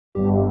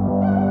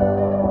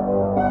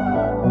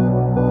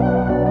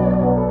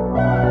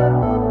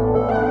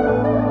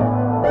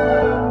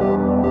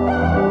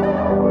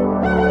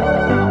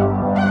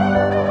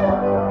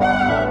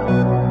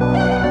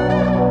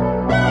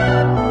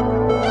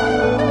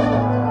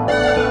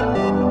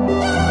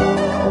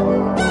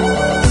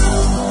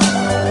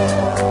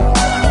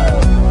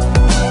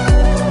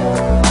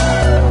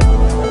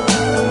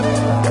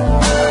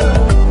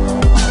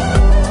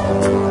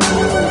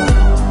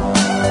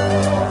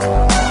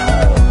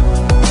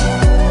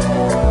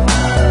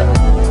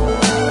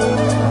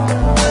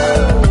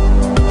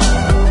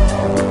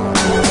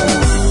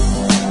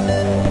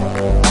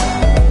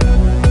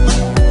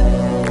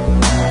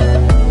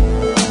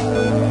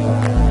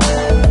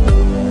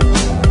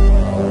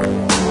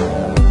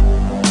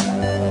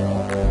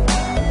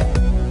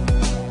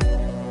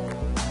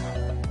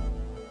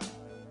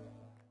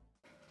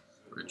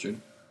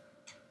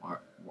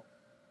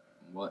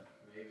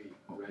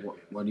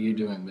are you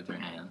doing with your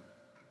hand?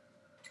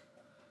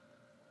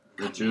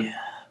 Richard?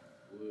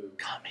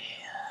 Come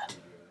here.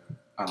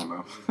 I don't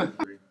know.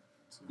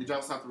 Did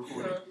y'all stop the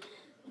recording?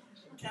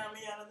 Count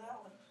me out of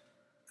that one.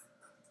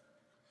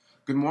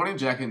 Good morning,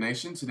 Jacket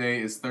Nation.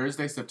 Today is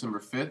Thursday, September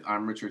 5th.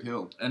 I'm Richard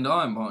Hill. And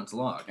I'm Barnes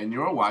Locke. And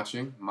you're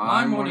watching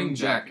My Morning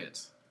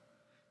Jacket.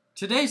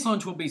 Today's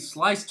lunch will be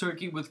sliced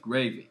turkey with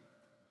gravy.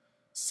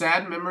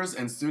 SAD members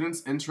and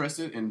students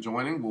interested in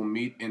joining will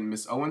meet in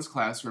Miss Owen's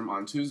classroom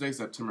on Tuesday,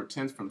 September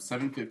 10th from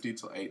 7:50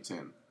 till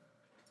 8:10.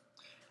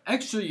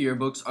 Extra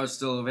yearbooks are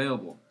still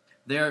available.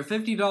 They are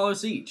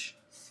 $50 each.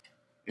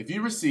 If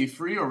you receive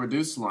free or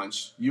reduced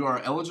lunch, you are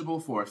eligible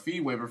for a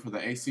fee waiver for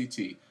the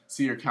ACT.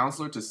 See your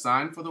counselor to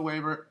sign for the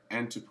waiver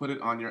and to put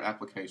it on your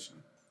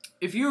application.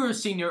 If you are a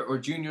senior or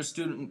junior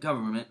student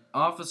government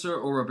officer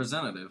or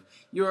representative,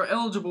 you are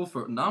eligible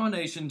for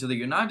nomination to the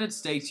United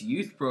States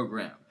Youth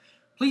Program.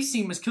 Please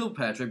see Ms.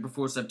 Kilpatrick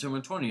before September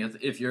 20th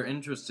if you're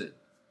interested.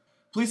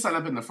 Please sign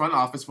up in the front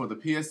office for the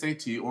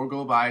PSAT or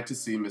go by to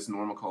see Ms.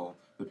 Norma Cole.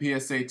 The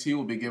PSAT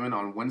will be given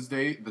on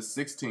Wednesday, the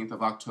 16th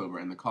of October,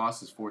 and the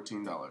cost is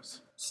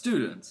 $14.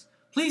 Students,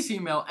 please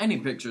email any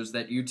pictures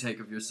that you take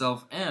of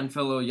yourself and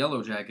fellow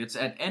Yellow Jackets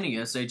at any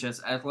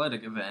SHS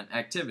athletic event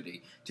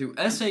activity to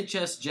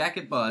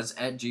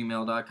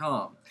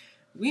shsjacketbuzz@gmail.com.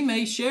 We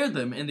may share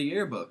them in the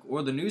yearbook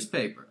or the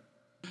newspaper.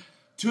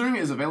 Tutoring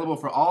is available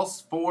for all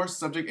 4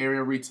 subject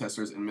area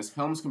retesters in Ms.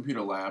 Helms'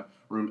 computer lab,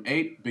 room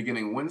 8,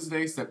 beginning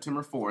Wednesday,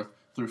 September 4th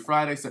through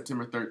Friday,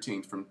 September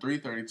 13th from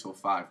 3:30 till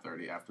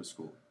 5:30 after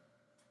school.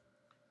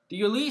 The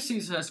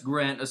Ulysses S.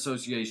 Grant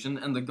Association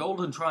and the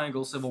Golden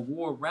Triangle Civil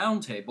War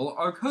Roundtable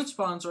are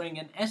co-sponsoring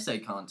an essay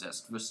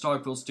contest for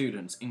Starkville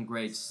students in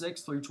grades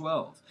 6 through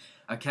 12.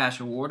 A cash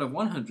award of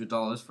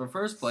 $100 for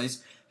first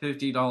place,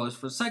 $50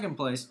 for second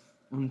place,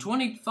 and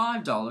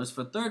 $25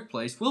 for third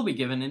place will be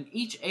given in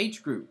each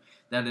age group,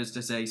 that is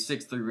to say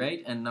 6 through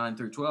 8 and 9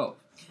 through 12.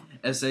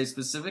 Essay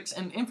specifics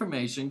and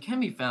information can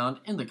be found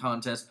in the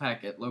contest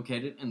packet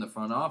located in the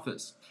front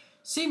office.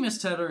 See Ms.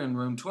 Tedder in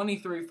room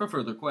 23 for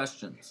further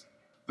questions.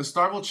 The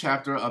Starkville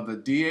chapter of the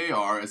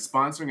DAR is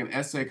sponsoring an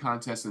essay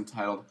contest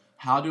entitled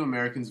How Do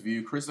Americans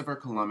View Christopher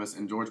Columbus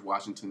and George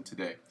Washington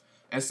Today?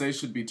 Essays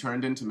should be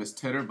turned in to Ms.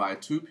 Tedder by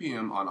 2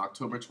 p.m. on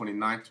October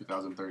 29,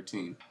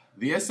 2013.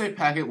 The essay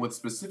packet with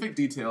specific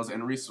details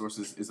and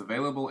resources is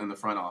available in the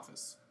front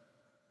office.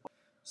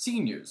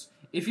 Seniors,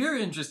 if you're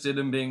interested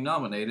in being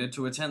nominated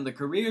to attend the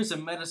Careers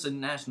in Medicine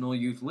National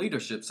Youth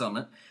Leadership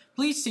Summit,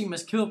 please see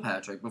Ms.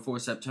 Kilpatrick before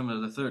September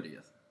the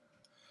 30th.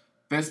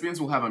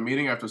 Thespians will have a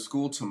meeting after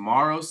school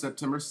tomorrow,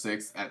 September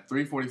 6th at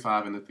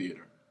 3:45 in the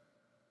theater.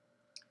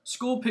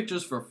 School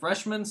pictures for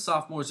freshmen,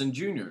 sophomores, and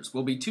juniors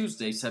will be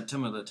Tuesday,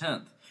 September the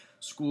 10th.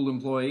 School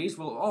employees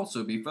will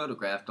also be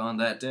photographed on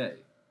that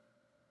day.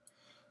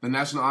 The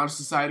National Honor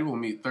Society will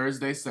meet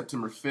Thursday,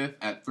 September 5th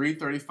at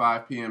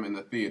 3:35 p.m. in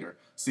the theater.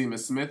 See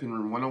Ms. Smith in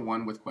room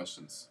 101 with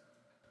questions.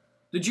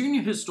 The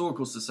Junior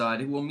Historical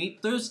Society will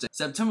meet Thursday,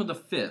 September the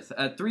 5th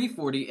at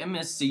 340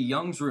 MSC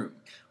Young's Room.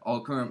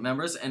 All current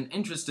members and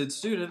interested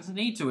students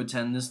need to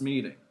attend this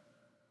meeting.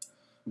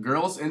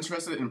 Girls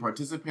interested in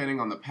participating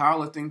on the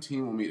powerlifting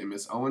team will meet in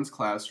Ms. Owen's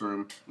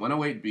classroom,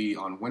 108B,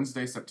 on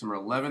Wednesday, September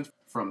 11th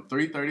from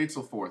 3:30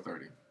 till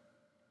 4:30.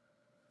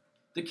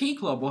 The Key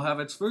Club will have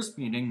its first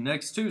meeting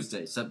next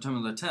Tuesday, September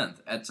the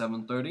 10th at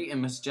 7:30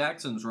 in Ms.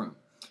 Jackson's room.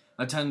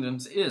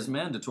 Attendance is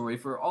mandatory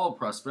for all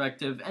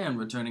prospective and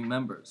returning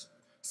members.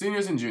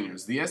 Seniors and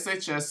juniors, the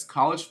SHS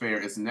College Fair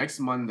is next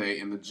Monday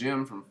in the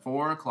gym from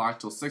 4 o'clock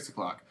till 6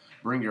 o'clock.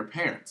 Bring your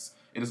parents.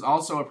 It is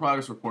also a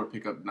progress report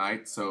pickup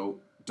night, so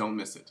don't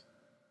miss it.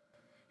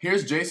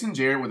 Here's Jason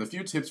Jarrett with a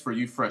few tips for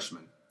you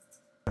freshmen.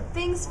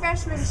 Things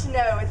freshmen should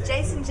know with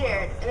Jason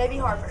Jarrett at AB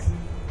Harvard.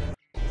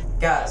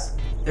 Guys,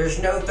 there's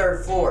no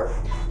third floor.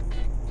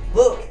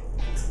 Look!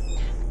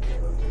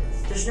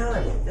 There's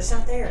none. It's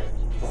not there.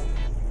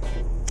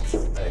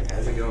 Hey,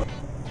 how's it going?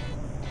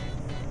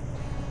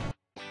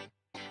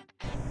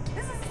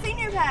 This is the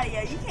senior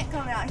patio. You can't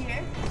come out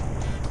here.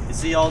 You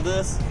see all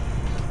this?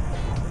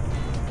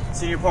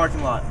 Senior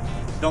parking lot.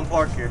 Don't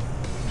park here.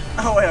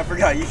 Oh wait, I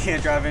forgot. You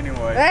can't drive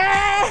anyway.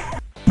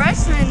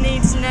 Freshmen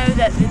need to know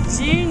that the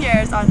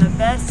juniors are the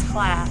best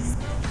class.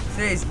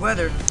 Today's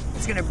weather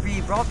is going to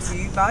be brought to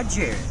you by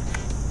Jared.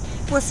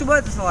 What's the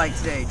weather like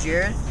today,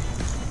 Jared?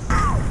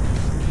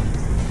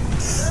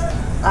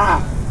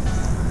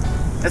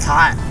 It's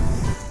hot.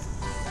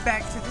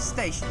 Back to the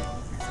station.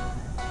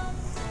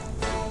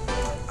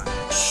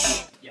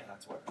 Yeah,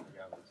 that's what I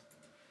forgot.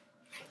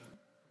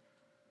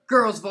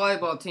 Girls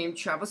volleyball team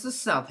travels to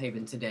South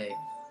Haven today.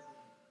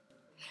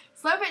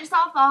 Slowbridge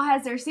softball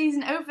has their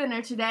season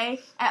opener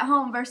today at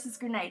home versus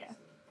Grenada.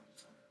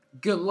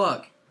 Good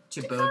luck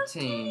to both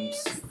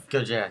teams.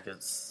 Go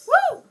Jackets.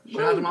 Woo!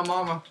 Shout out to my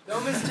mama. Go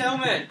Miss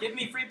Tillman, give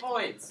me free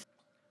points.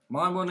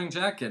 My Morning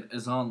Jacket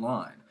is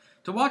online.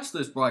 To watch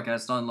this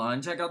broadcast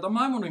online, check out the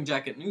My Morning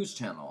Jacket news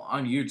channel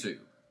on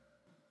YouTube.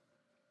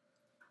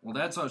 Well,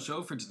 that's our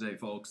show for today,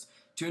 folks.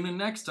 Tune in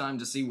next time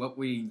to see what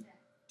we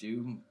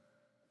do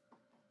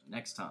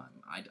next time.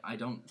 I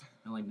don't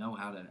really know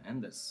how to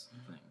end this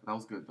thing. That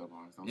was good, though,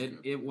 Barnes. That was good.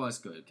 It was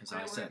good, because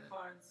I said it.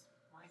 Barnes,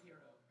 my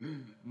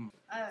hero.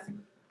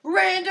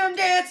 Random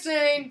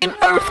dancing!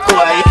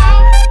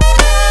 Earthquake!